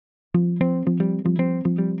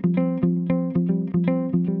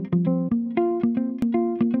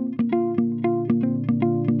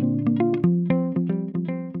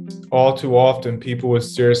all too often, people with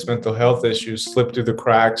serious mental health issues slip through the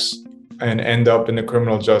cracks and end up in the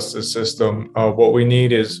criminal justice system. What we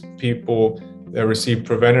need is people that receive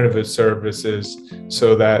preventative services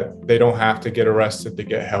so that they don't have to get arrested to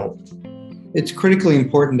get help. It's critically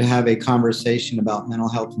important to have a conversation about mental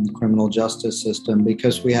health in the criminal justice system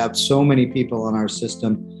because we have so many people in our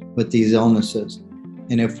system with these illnesses.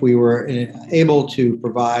 And if we were able to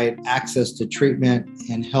provide access to treatment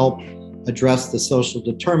and help address the social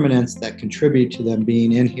determinants that contribute to them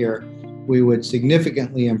being in here, we would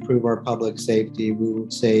significantly improve our public safety. We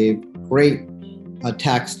would save great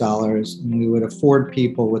tax dollars, and we would afford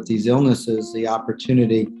people with these illnesses the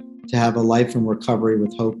opportunity to have a life in recovery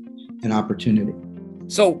with hope and opportunity.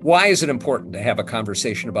 So why is it important to have a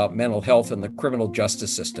conversation about mental health in the criminal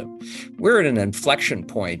justice system? We're at an inflection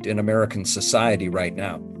point in American society right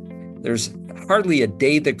now. There's hardly a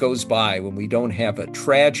day that goes by when we don't have a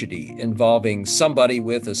tragedy involving somebody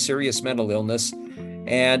with a serious mental illness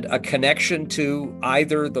and a connection to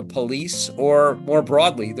either the police or, more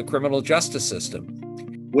broadly, the criminal justice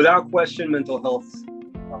system. Without question, mental health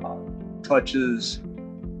touches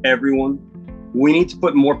everyone. We need to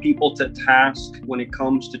put more people to task when it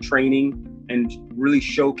comes to training and really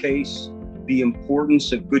showcase the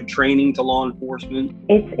importance of good training to law enforcement.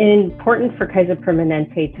 It's important for Kaiser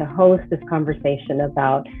Permanente to host this conversation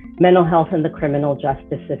about mental health in the criminal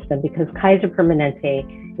justice system because Kaiser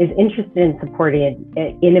Permanente is interested in supporting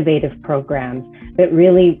innovative programs that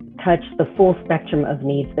really touch the full spectrum of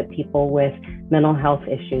needs that people with mental health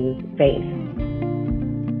issues face.